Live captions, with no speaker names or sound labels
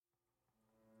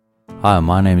Hi,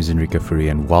 my name is Henrico Fourie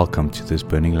and welcome to this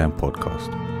Burning Lamp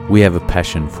podcast. We have a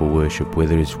passion for worship,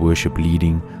 whether it's worship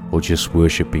leading or just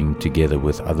worshiping together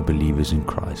with other believers in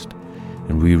Christ.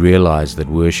 And we realize that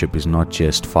worship is not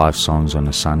just 5 songs on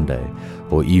a Sunday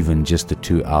or even just a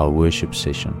 2-hour worship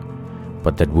session,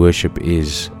 but that worship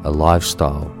is a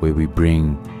lifestyle where we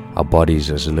bring our bodies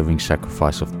as a living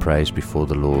sacrifice of praise before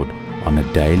the Lord on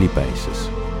a daily basis.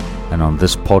 And on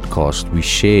this podcast, we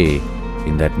share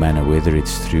in that manner, whether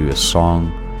it's through a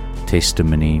song,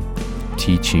 testimony,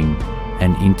 teaching,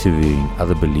 and interviewing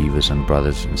other believers and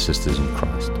brothers and sisters in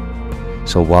Christ.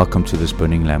 So welcome to this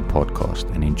Burning Lamp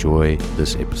podcast and enjoy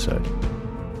this episode.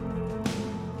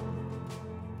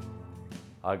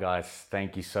 Hi guys,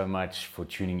 thank you so much for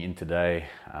tuning in today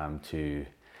to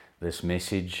this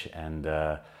message, and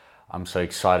I'm so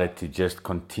excited to just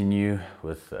continue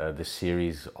with the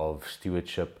series of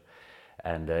Stewardship.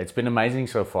 And it's been amazing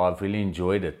so far. I've really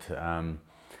enjoyed it,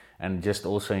 and just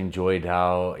also enjoyed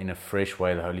how in a fresh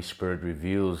way the Holy Spirit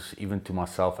reveals even to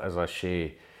myself as I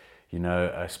share,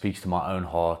 speaks to my own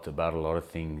heart about a lot of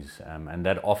things, and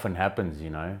that often happens.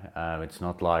 It's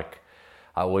not like,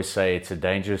 I always say, it's a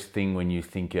dangerous thing when you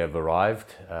think you have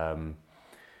arrived,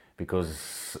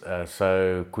 because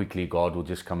so quickly God will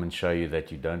just come and show you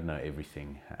that you don't know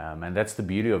everything, and that's the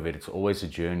beauty of it. It's always a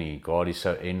journey. God is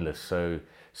so endless,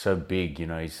 so big,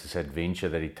 it's this adventure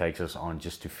that He takes us on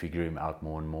just to figure Him out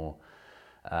more and more.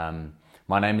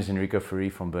 My name is Henrico Fourie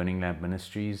from Burning Lamp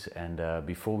Ministries, and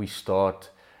before we start,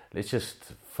 let's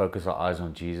just focus our eyes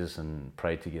on Jesus and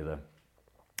pray together.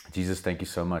 Jesus, thank you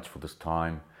so much for this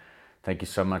time. Thank you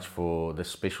so much for this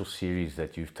special series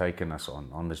that you've taken us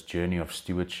on this journey of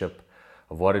stewardship,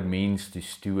 of what it means to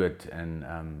steward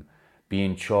and be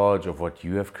in charge of what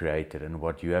you have created and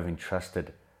what you have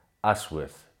entrusted us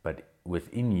with. But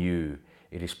within you,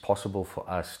 it is possible for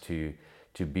us to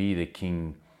be the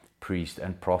king, priest,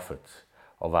 and prophet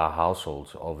of our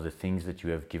households, of the things that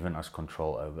you have given us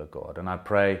control over, God. And I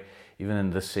pray, even in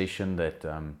this session, that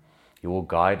you will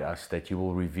guide us, that you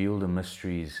will reveal the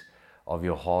mysteries of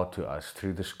your heart to us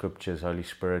through the scriptures. Holy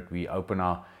Spirit, we open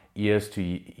our ears to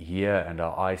hear and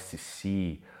our eyes to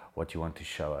see what you want to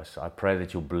show us. I pray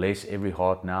that you'll bless every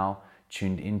heart now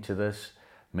tuned into this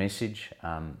message,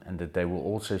 and that they will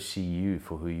also see you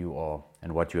for who you are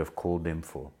and what you have called them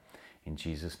for. In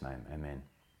Jesus' name, amen.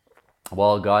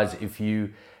 Well, guys, if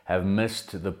you have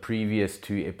missed the previous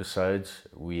 2 episodes,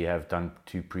 we have done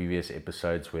 2 previous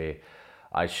episodes where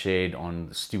I shared on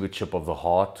the stewardship of the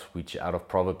heart, which out of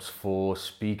Proverbs 4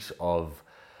 speaks of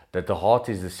that the heart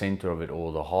is the center of it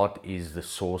all. The heart is the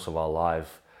source of our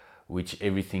life, which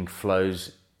everything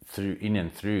flows through, in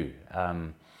and through.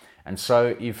 And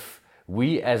so if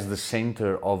we, as the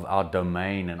center of our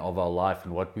domain and of our life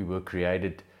and what we were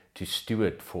created to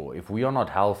steward for, if we are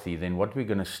not healthy, then what we're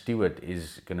going to steward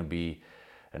is going to be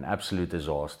an absolute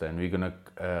disaster, and we're going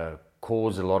to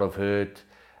cause a lot of hurt,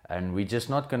 and we're just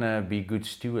not going to be good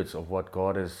stewards of what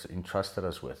God has entrusted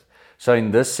us with. So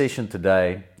in this session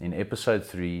today, in episode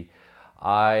 3,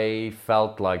 I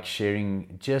felt like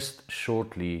sharing just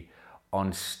shortly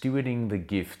on stewarding the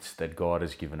gifts that God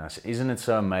has given us. Isn't it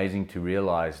so amazing to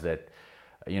realize that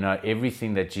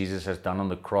everything that Jesus has done on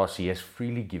the cross, He has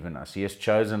freely given us. He has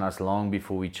chosen us long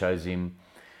before we chose Him.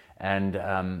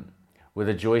 And with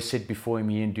a joy set before Him,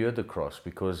 He endured the cross,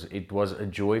 because it was a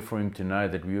joy for Him to know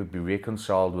that we would be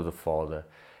reconciled with the Father,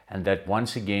 and that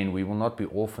once again we will not be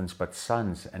orphans but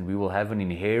sons, and we will have an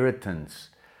inheritance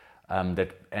and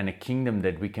a kingdom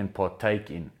that we can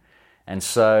partake in. And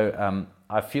so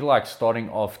I feel like starting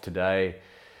off today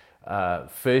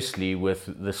firstly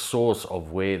with the source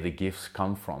of where the gifts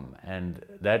come from, and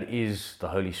that is the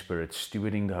Holy Spirit,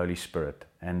 stewarding the Holy Spirit.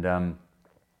 And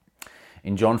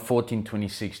in John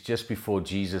 14:26, just before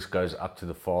Jesus goes up to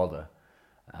the Father,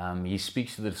 He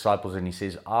speaks to the disciples and He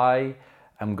says, I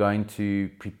am going to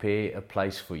prepare a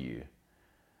place for you,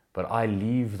 but I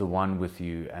leave the one with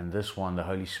you, and this one, the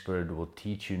Holy Spirit, will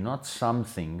teach you not some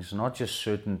things, not just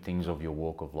certain things of your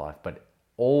walk of life, but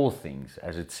all things,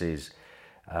 as it says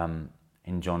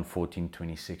in John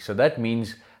 14:26. So that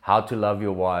means how to love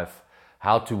your wife,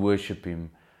 how to worship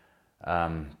Him.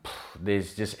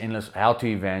 There's just endless, how to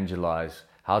evangelize,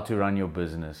 how to run your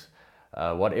business,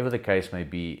 whatever the case may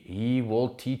be. He will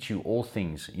teach you all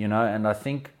things, and I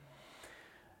think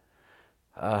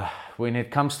when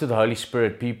it comes to the Holy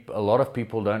Spirit, a lot of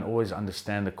people don't always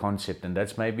understand the concept, and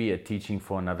that's maybe a teaching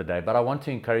for another day. But I want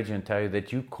to encourage you and tell you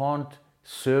that you can't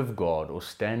serve God or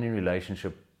stand in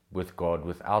relationship with God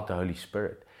without the Holy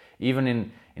Spirit. Even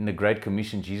in the Great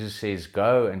Commission, Jesus says,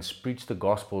 go and preach the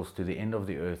Gospels to the end of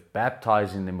the earth,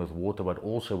 baptizing them with water, but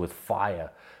also with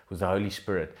fire, was the Holy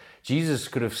Spirit. Jesus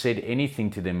could have said anything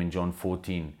to them in John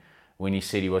 14 when he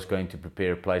said he was going to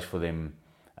prepare a place for them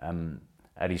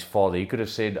at his Father. He could have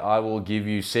said, I will give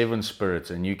you 7 spirits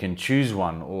and you can choose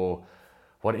one, or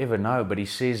whatever. No, but he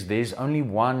says there's only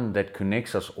one that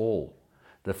connects us all.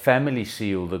 The family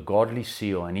seal, the godly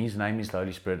seal, and his name is the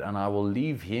Holy Spirit, and I will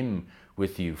leave him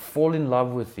with you. Fall in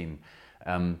love with him.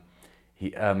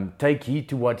 Take heed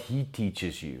to what he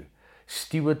teaches you.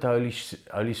 Steward the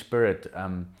Holy Spirit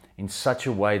in such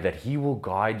a way that he will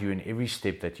guide you in every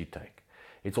step that you take.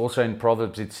 It's also in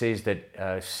Proverbs, it says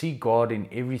that seek God in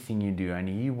everything you do, and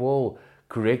he will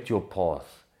correct your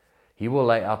path. He will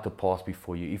lay out the path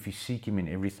before you if you seek him in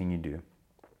everything you do.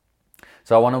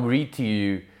 So I want to read to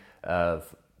you,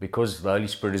 because the Holy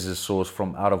Spirit is a source,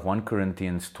 from out of 1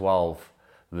 Corinthians 12,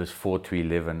 verse 4 to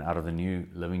 11, out of the New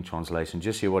Living Translation.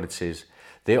 Just hear what it says.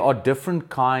 There are different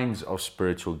kinds of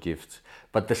spiritual gifts,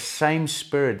 but the same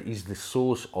Spirit is the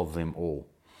source of them all.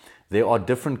 There are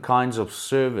different kinds of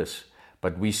service,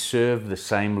 but we serve the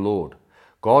same Lord.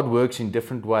 God works in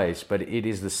different ways, but it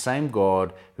is the same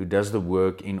God who does the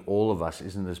work in all of us.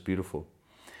 Isn't this beautiful?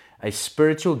 A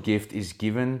spiritual gift is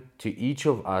given to each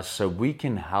of us so we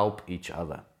can help each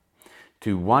other.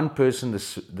 To one person,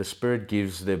 the Spirit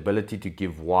gives the ability to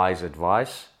give wise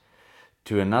advice.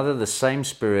 To another, the same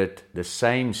Spirit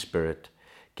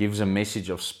gives a message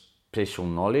of special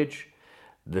knowledge.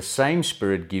 The same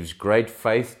Spirit gives great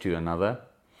faith to another.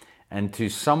 And to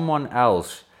someone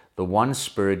else, the one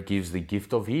Spirit gives the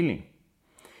gift of healing.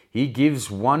 He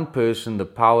gives one person the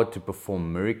power to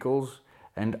perform miracles,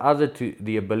 and other to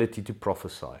the ability to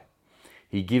prophesy.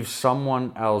 He gives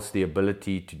someone else the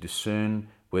ability to discern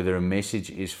whether a message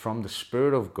is from the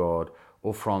Spirit of God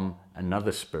or from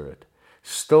another spirit.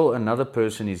 Still another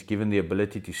person is given the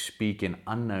ability to speak in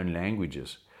unknown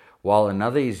languages, while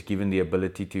another is given the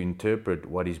ability to interpret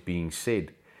what is being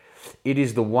said. It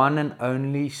is the one and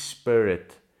only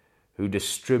Spirit who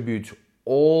distributes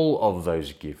all of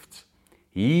those gifts.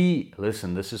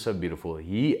 Listen, this is so beautiful.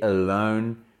 He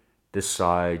alone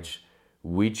decides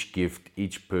which gift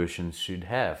each person should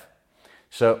have.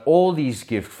 So all these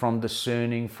gifts, from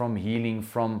discerning, from healing,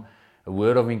 from a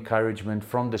word of encouragement,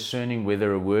 from discerning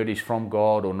whether a word is from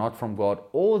God or not from God,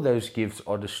 all those gifts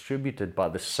are distributed by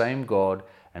the same God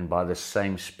and by the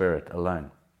same Spirit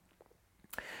alone.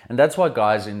 And that's why,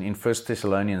 guys, in 1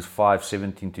 Thessalonians 5,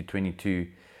 17 to 22,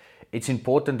 it's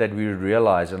important that we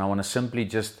realize, and I want to simply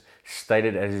just state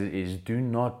it as it is, do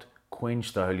not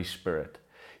quench the Holy Spirit.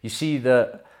 You see,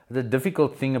 the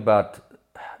difficult thing about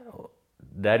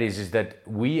that is that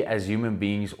we as human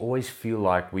beings always feel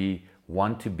like we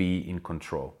want to be in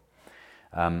control.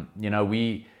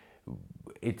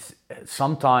 It's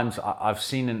sometimes I've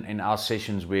seen in our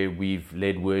sessions where we've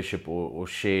led worship or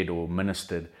shared or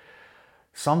ministered,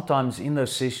 sometimes in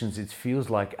those sessions it feels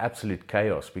like absolute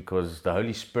chaos because the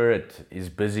Holy Spirit is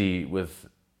busy with.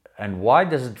 And why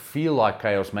does it feel like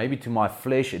chaos? Maybe to my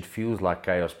flesh it feels like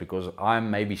chaos because I'm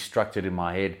maybe structured in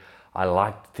my head. I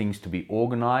like things to be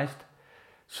organized.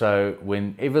 So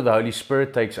whenever the Holy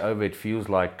Spirit takes over, it feels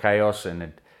like chaos and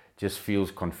it just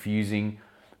feels confusing.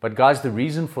 But guys, the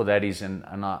reason for that is,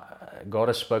 God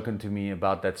has spoken to me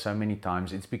about that so many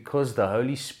times, it's because the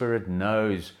Holy Spirit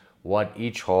knows what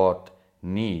each heart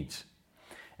needs.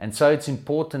 And so it's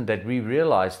important that we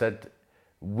realize that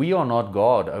we are not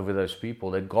God over those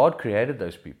people, that God created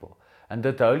those people, and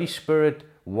that the Holy Spirit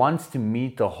wants to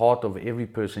meet the heart of every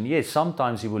person. Yes,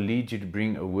 sometimes He will lead you to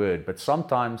bring a word, but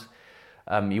sometimes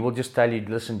He will just tell you,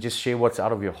 listen, just share what's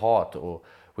out of your heart. Or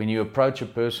when you approach a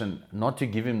person, not to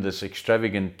give him this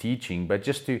extravagant teaching, but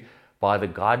just to, by the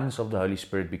guidance of the Holy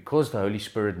Spirit, because the Holy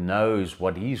Spirit knows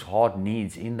what his heart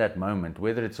needs in that moment,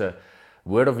 whether it's a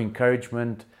word of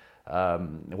encouragement,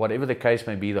 whatever the case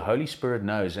may be, the Holy Spirit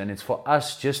knows, and it's for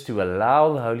us just to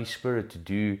allow the Holy Spirit to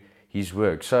do His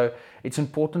work. So it's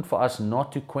important for us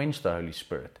not to quench the Holy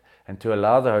Spirit and to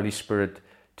allow the Holy Spirit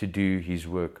to do His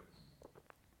work.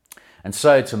 And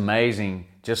so it's amazing,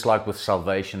 just like with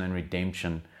salvation and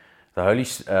redemption,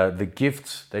 the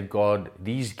gifts that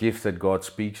God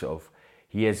speaks of,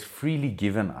 He has freely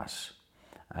given us.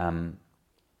 And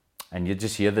you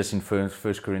just hear this in 1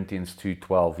 Corinthians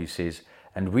 2:12. He says,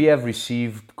 "And we have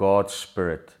received God's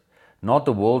Spirit, not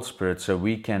the world's spirit, so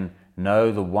we can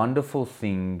know the wonderful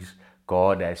things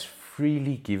God has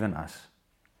freely given us."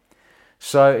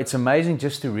 So it's amazing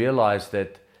just to realize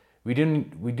that we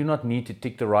do not need to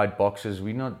tick the right boxes.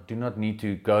 We do not need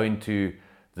to go into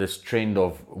this trend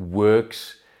of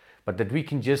works, but that we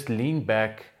can just lean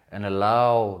back and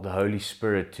allow the Holy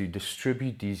Spirit to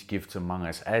distribute these gifts among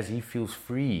us as He feels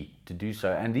free to do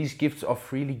so. And these gifts are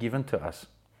freely given to us.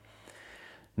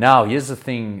 Now, here's the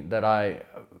thing that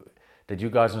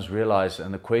you guys must realize,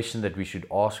 and the question that we should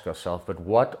ask ourselves, but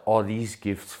what are these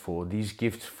gifts for? These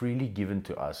gifts freely given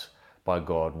to us by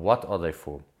God, what are they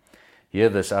for? Hear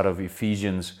this out of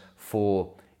Ephesians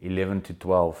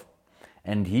 4:11-12.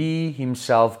 And he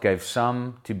himself gave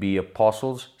some to be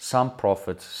apostles, some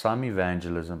prophets, some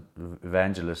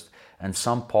evangelists, and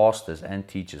some pastors and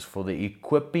teachers for the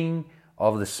equipping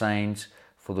of the saints,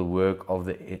 for the work of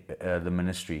the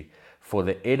ministry, for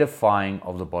the edifying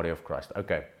of the body of Christ.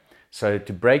 Okay, so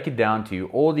to break it down to you,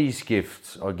 all these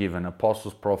gifts are given: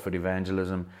 apostles, prophet,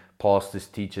 evangelism, pastors,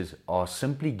 teachers, are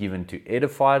simply given to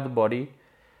edify the body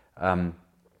and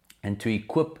to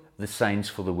equip the saints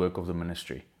for the work of the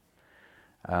ministry.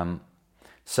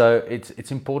 So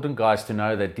it's important, guys, to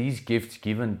know that these gifts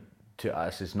given to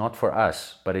us is not for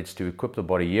us, but it's to equip the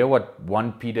body. Hear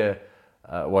what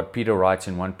Peter writes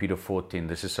in 1 Peter 4:10.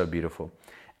 This is so beautiful.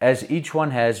 As each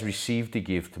one has received a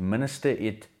gift, minister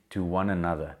it to one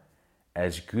another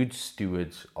as good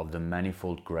stewards of the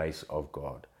manifold grace of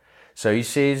God. So he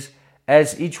says,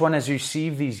 as each one has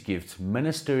received these gifts,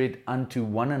 minister it unto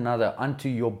one another, unto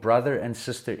your brother and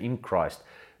sister in Christ.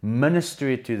 Minister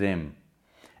it to them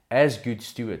as good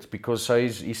stewards. Because so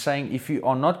he's saying, if you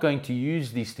are not going to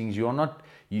use these things, you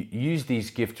use these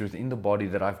gifts within the body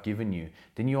that I've given you,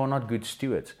 then you are not good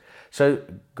stewards. So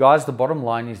guys, the bottom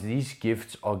line is these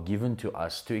gifts are given to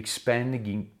us to expand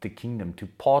the kingdom, to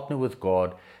partner with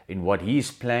God in what He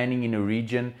is planning in a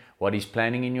region, what He's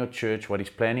planning in your church, what He's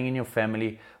planning in your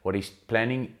family, what He's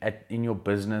planning in your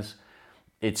business.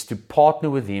 It's to partner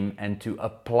with Him and to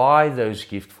apply those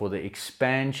gifts for the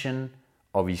expansion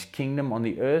of His kingdom on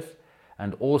the earth,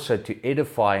 and also to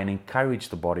edify and encourage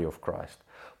the body of Christ.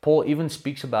 Paul even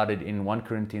speaks about it in 1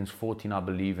 Corinthians 14, I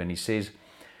believe, and he says,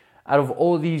 out of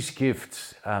all these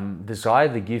gifts, desire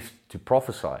the gift to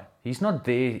prophesy. He's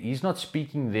not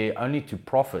speaking there only to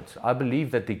prophets. I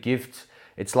believe that the gifts,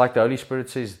 it's like the Holy Spirit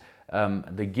says,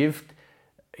 the gift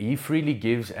He freely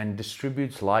gives and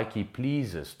distributes like He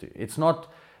pleases to. It's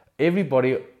not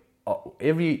everybody,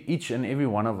 each and every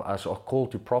one of us are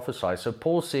called to prophesy. So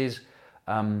Paul says,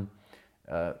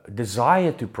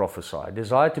 desire to prophesy,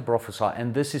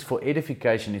 and this is for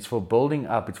edification, it's for building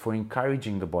up, it's for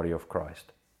encouraging the body of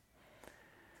Christ.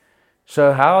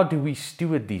 So how do we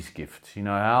steward these gifts?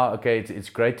 It's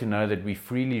great to know that we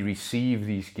freely receive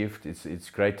these gifts. It's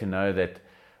great to know that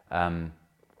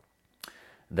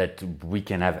that we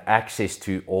can have access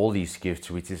to all these gifts,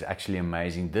 which is actually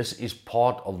amazing. This is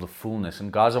part of the fullness.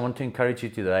 And guys, I want to encourage you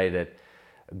today that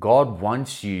God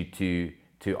wants you to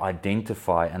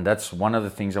identify, and that's one of the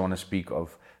things I want to speak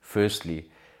of firstly,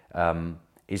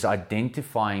 is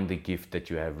identifying the gift that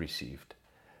you have received.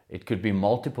 It could be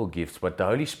multiple gifts, but the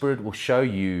Holy Spirit will show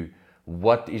you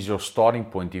what is your starting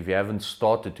point if you haven't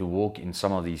started to walk in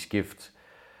some of these gifts.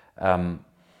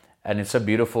 And it's so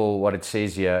beautiful what it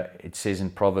says here. It says in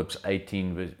Proverbs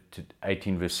 18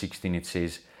 verse 16, it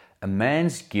says, a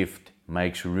man's gift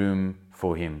makes room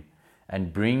for him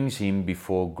and brings him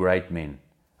before great men.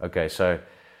 Okay, so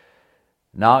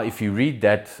now if you read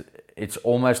that, it's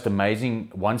almost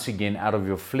amazing, once again, out of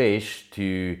your flesh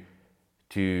to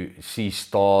see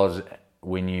stars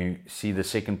when you see the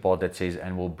second part that says,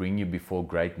 and will bring you before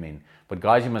great men. But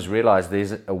guys, you must realize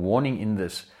there's a warning in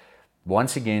this.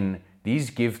 Once again, these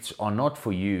gifts are not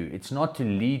for you. It's not to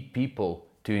lead people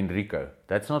to Henrico.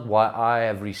 That's not why I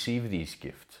have received these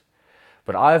gifts.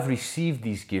 But I have received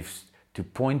these gifts to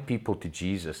point people to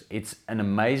Jesus. It's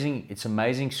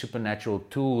amazing supernatural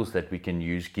tools that we can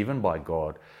use, given by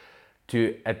God,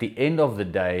 to, at the end of the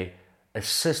day,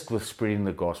 assist with spreading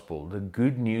the gospel, the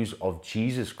good news of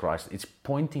Jesus Christ. It's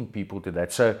pointing people to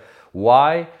that. So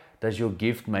why does your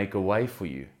gift make a way for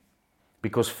you?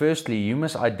 Because firstly, you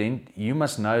must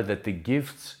know that the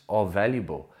gifts are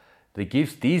valuable.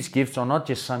 These gifts are not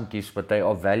just some gifts, but they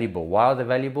are valuable. Why are they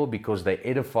valuable? Because they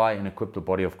edify and equip the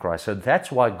body of Christ. So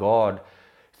that's why God,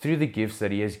 through the gifts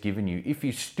that He has given you, if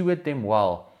you steward them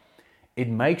well, it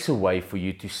makes a way for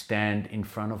you to stand in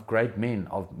front of great men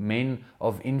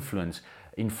of influence,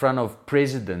 in front of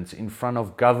presidents, in front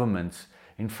of governments,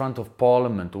 in front of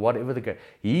parliament, or whatever the case.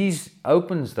 He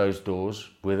opens those doors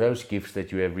with those gifts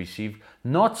that you have received,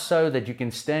 not so that you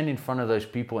can stand in front of those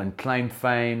people and claim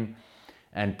fame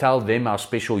and tell them how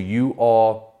special you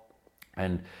are,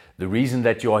 and the reason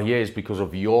that you are here is because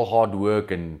of your hard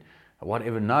work and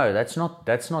whatever. No, that's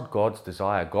not God's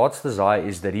desire. God's desire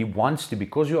is that He wants to,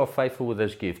 because you are faithful with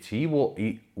those gifts, He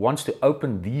wants to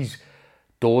open these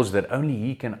doors that only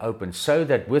He can open, so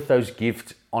that with those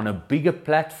gifts on a bigger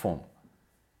platform,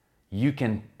 you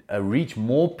can reach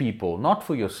more people, not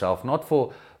for yourself, not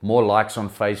for more likes on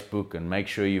Facebook and make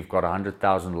sure you've got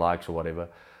 100,000 likes or whatever,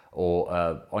 or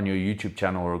on your YouTube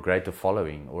channel, or a greater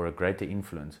following or a greater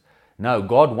influence. No,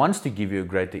 God wants to give you a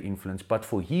greater influence, but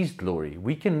for His glory.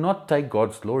 We cannot take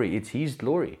God's glory. It's His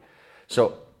glory.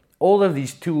 So all of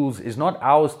these tools is not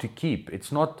ours to keep.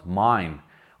 It's not mine.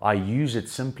 I use it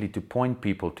simply to point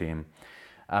people to Him.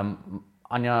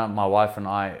 Anya, my wife, and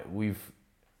I, we've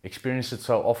experienced it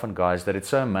so often, guys, that it's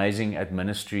so amazing at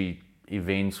ministry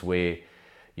events where,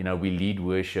 we lead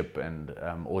worship and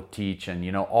or teach, and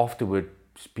afterward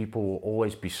people will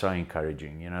always be so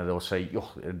encouraging. They'll say,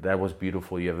 that was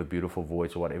beautiful, you have a beautiful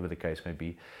voice, or whatever the case may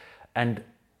be. And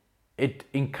it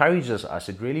encourages us,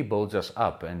 it really builds us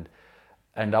up. And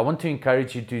I want to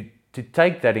encourage you to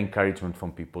take that encouragement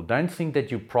from people. Don't think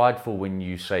that you're prideful when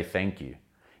you say thank you.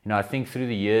 I think through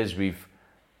the years we've,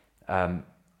 and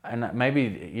maybe,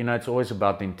 it's always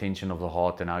about the intention of the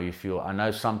heart and how you feel. I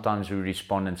know sometimes we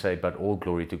respond and say, but all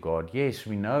glory to God. Yes,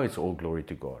 we know it's all glory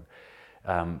to God.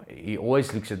 He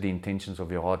always looks at the intentions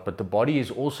of your heart, but the body is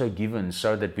also given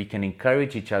so that we can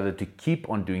encourage each other to keep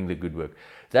on doing the good work.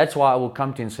 That's why I will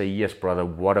come to you and say, yes, brother,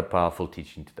 what a powerful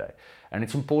teaching today. And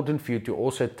it's important for you to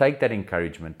also take that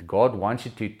encouragement. God wants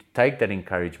you to take that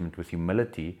encouragement with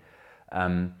humility,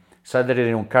 so that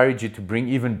it will encourage you to bring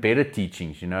even better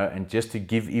teachings, and just to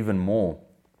give even more.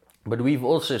 But we've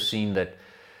also seen that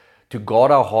to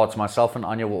guard our hearts, myself and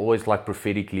Anya will always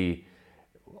prophetically,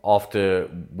 after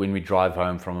when we drive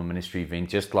home from a ministry event,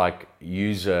 just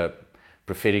use a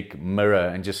prophetic mirror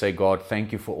and just say, God,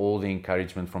 thank you for all the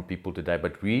encouragement from people today.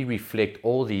 But we reflect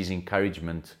all these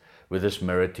encouragements with this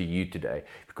mirror to you today,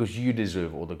 because you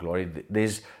deserve all the glory.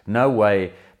 There's no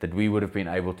way that we would have been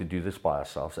able to do this by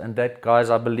ourselves. And that, guys,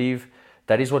 I believe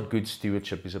that is what good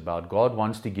stewardship is about. God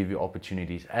wants to give you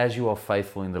opportunities. As you are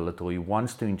faithful in the little, He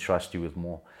wants to entrust you with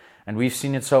more. And we've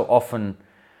seen it so often,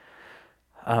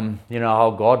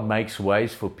 how God makes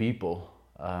ways for people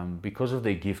because of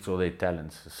their gifts or their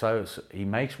talents. So He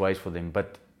makes ways for them.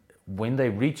 But when they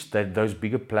reach those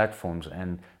bigger platforms,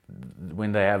 and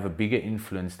when they have a bigger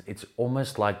influence, it's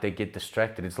almost like they get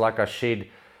distracted. It's like I shared,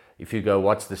 if you go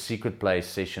watch the Secret Place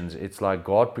sessions, it's like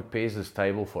God prepares this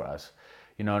table for us,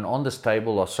 and on this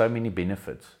table are so many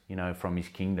benefits, from His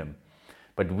kingdom.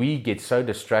 But we get so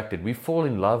distracted. We fall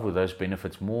in love with those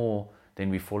benefits more than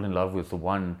we fall in love with the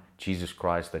one, Jesus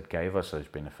Christ, that gave us those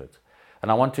benefits.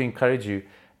 And I want to encourage you,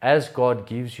 as God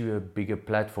gives you a bigger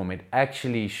platform, it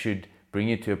actually should bring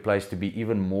you to a place to be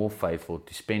even more faithful,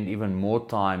 to spend even more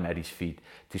time at His feet,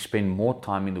 to spend more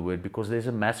time in the Word, because there's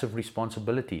a massive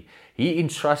responsibility. He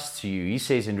entrusts you. He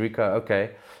says, Henrico,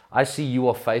 okay, I see you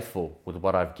are faithful with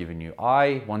what I've given you.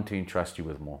 I want to entrust you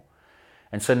with more.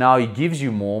 And so now He gives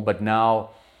you more, but now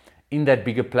in that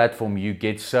bigger platform, you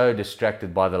get so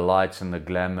distracted by the lights and the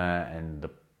glamour and the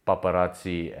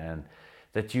paparazzi, and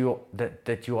that you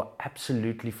are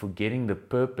absolutely forgetting the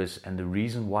purpose and the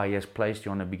reason why He has placed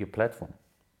you on a bigger platform.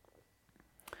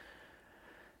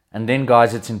 And then,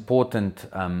 guys, it's important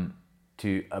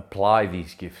to apply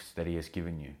these gifts that He has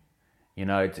given you.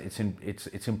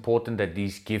 It's important that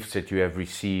these gifts that you have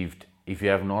received, if you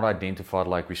have not identified,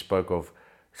 like we spoke of,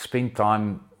 spend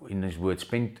time in His Word.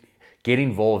 Get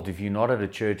involved. If you're not at a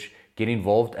church, get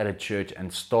involved at a church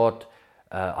and start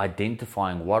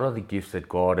identifying what are the gifts that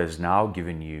God has now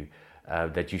given you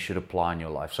that you should apply in your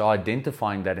life. So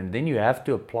identifying that, and then you have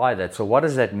to apply that. So what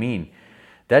does that mean?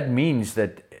 That means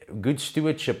that good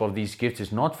stewardship of these gifts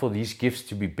is not for these gifts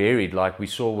to be buried, like we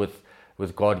saw with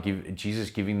Jesus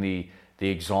giving the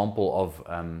example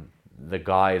of the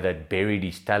guy that buried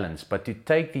his talents, but to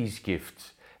take these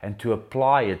gifts and to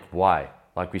apply it. Why?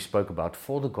 Like we spoke about,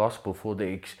 for the gospel, for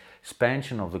the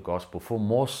expansion of the gospel, for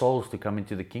more souls to come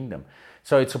into the kingdom.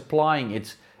 So it's applying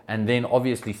it, and then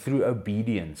obviously through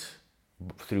obedience,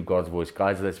 through God's voice.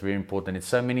 Guys, that's very important. It's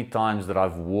so many times that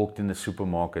I've walked in the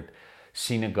supermarket,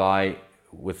 seen a guy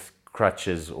with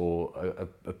crutches, or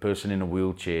a person in a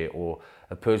wheelchair, or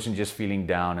a person just feeling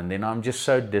down, and then I'm just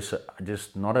so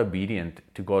just not obedient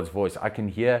to God's voice. I can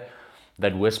hear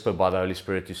that whisper by the Holy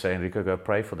Spirit to say, Henrico, go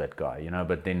pray for that guy,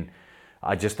 but then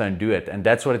I just don't do it. And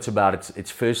that's what it's about. It's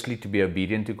firstly to be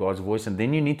obedient to God's voice, and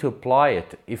then you need to apply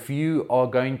it. If you are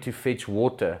going to fetch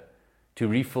water, to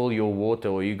refill your water,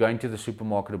 or you're going to the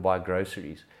supermarket to buy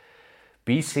groceries,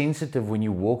 be sensitive when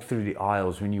you walk through the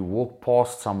aisles, when you walk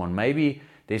past someone. Maybe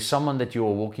there's someone that you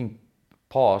are walking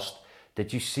past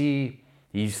that you see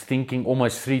he's thinking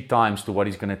almost 3 times to what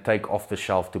he's going to take off the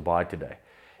shelf to buy today.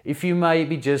 If you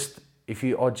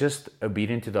are just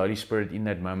obedient to the Holy Spirit in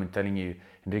that moment, telling you,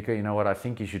 Henrico, you know what, I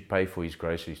think you should pay for his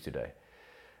groceries today,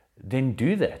 then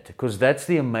do that, because that's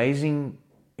the amazing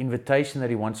invitation that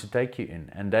He wants to take you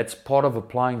in. And that's part of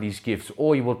applying these gifts.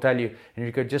 Or He will tell you,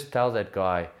 Henrico, just tell that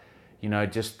guy,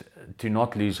 just to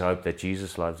not lose hope that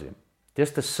Jesus loves him.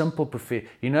 Just a simple prophetic.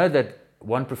 That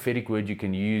one prophetic word you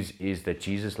can use is that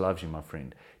Jesus loves you, my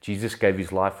friend. Jesus gave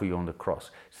His life for you on the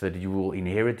cross so that you will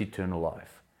inherit eternal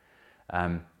life.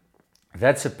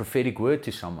 That's a prophetic word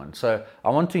to someone. So I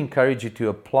want to encourage you to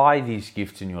apply these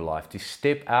gifts in your life, to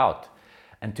step out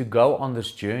and to go on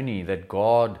this journey that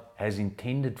God has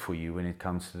intended for you when it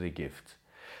comes to the gifts.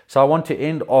 So I want to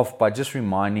end off by just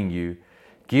reminding you,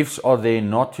 gifts are there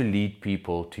not to lead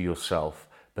people to yourself,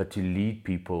 but to lead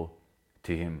people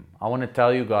to Him. I want to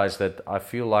tell you guys that I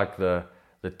feel like the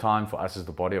time for us as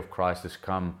the body of Christ has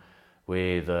come,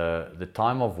 where the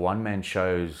time of one-man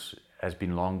shows has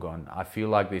been long gone. I feel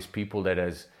like there's people that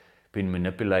has been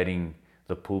manipulating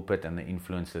the pulpit and the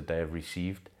influence that they have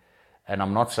received. And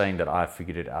I'm not saying that I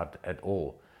figured it out at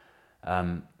all.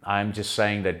 I'm just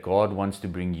saying that God wants to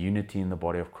bring unity in the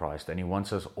body of Christ, and He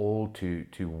wants us all to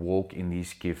walk in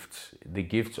these gifts. The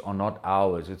gifts are not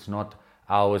ours. It's not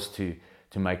ours to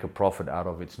make a profit out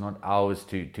of. It's not ours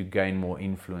to gain more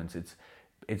influence.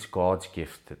 It's God's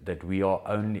gift that we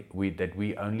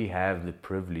only have the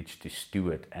privilege to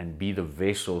steward and be the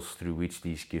vessels through which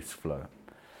these gifts flow.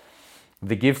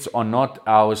 The gifts are not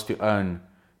ours to own,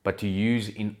 but to use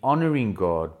in honoring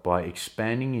God by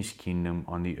expanding His kingdom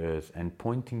on the earth and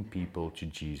pointing people to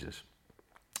Jesus.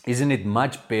 Isn't it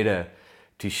much better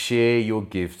to share your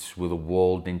gifts with the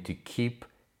world than to keep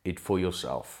it for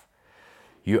yourself?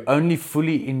 You only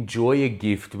fully enjoy a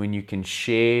gift when you can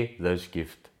share those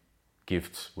gifts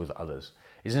with others.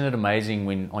 Isn't it amazing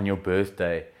when on your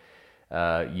birthday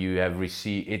you have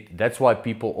received it? That's why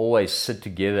people always sit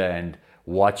together and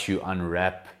watch you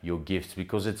unwrap your gifts,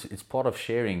 because it's part of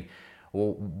sharing.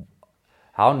 Well,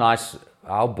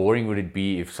 how boring would it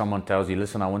be if someone tells you,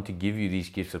 listen, I want to give you these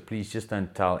gifts, so please just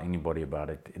don't tell anybody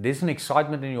about it. There's an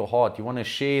excitement in your heart. You want to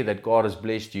share that God has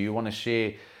blessed you. You want to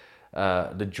share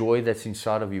the joy that's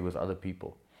inside of you with other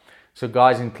people. So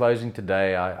guys, in closing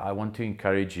today, I want to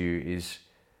encourage you is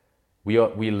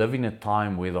we live in a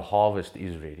time where the harvest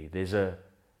is ready. There's a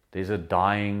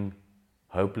dying,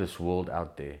 hopeless world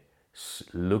out there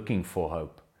looking for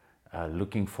hope,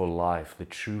 looking for life, the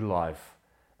true life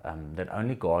that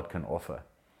only God can offer.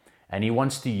 And He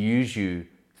wants to use you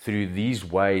through these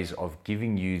ways of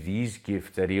giving you these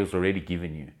gifts that He has already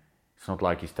given you. It's not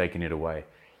like He's taken it away.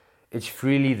 It's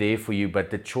freely there for you,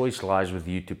 but the choice lies with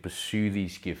you to pursue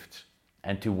these gifts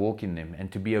and to walk in them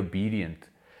and to be obedient.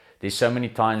 There's so many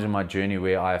times in my journey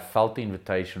where I have felt the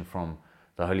invitation from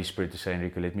the Holy Spirit to say,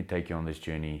 Henrico, let me take you on this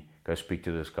journey. Go speak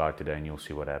to this guy today and you'll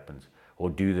see what happens. Or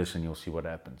do this and you'll see what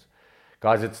happens.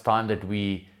 Guys, it's time that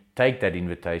we take that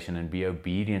invitation and be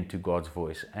obedient to God's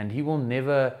voice. And He will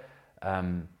never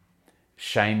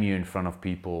shame you in front of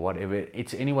people, whatever.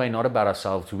 It's anyway not about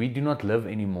ourselves. We do not live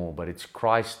anymore, but it's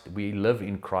Christ. We live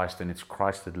in Christ, and it's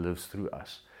Christ that lives through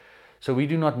us. So we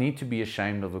do not need to be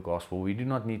ashamed of the gospel. We do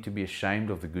not need to be ashamed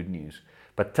of the good news.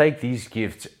 But take these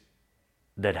gifts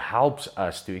that helps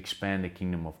us to expand the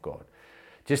kingdom of God.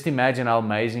 Just imagine how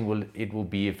amazing it will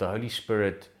be if the Holy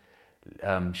Spirit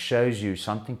shows you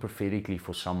something prophetically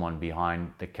for someone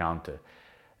behind the counter.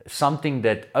 Something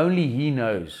that only He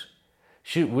knows.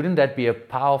 Wouldn't that be a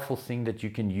powerful thing that you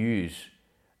can use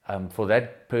for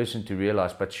that person to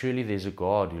realize, but surely there's a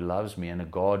God who loves me and a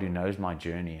God who knows my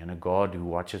journey and a God who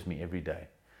watches me every day.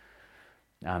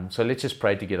 So let's just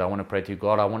pray together. I want to pray to you.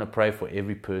 God, I want to pray for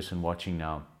every person watching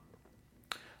now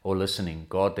or listening,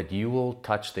 God, that you will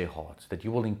touch their hearts, that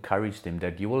you will encourage them,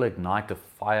 that you will ignite a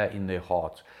fire in their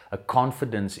hearts, a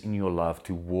confidence in your love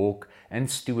to walk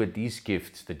and steward these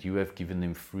gifts that you have given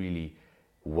them freely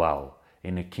well,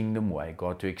 in a kingdom way,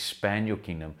 God, to expand your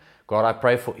kingdom. God, I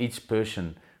pray for each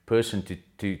person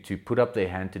to put up their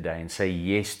hand today and say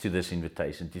yes to this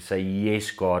invitation, to say, yes,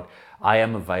 God, I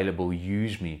am available,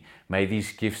 use me. May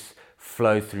these gifts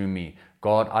flow through me.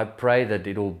 God, I pray that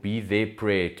it will be their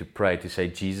prayer to say,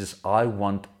 Jesus, I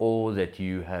want all that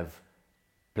you have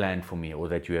planned for me or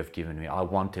that you have given me. I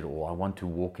want it all. I want to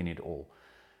walk in it all.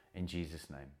 In Jesus'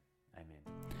 name, amen.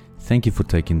 Thank you for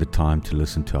taking the time to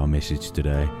listen to our message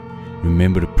today.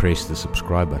 Remember to press the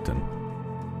subscribe button.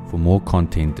 For more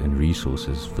content and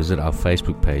resources, visit our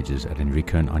Facebook pages at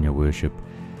Henrico and Anya Worship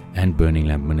and Burning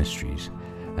Lamp Ministries.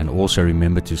 And also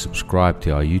remember to subscribe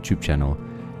to our YouTube channel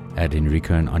at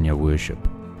Henrico and Anya Worship.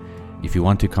 If you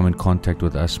want to come in contact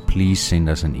with us, please send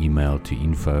us an email to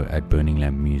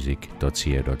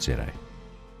info@burninglampmusic.co.za.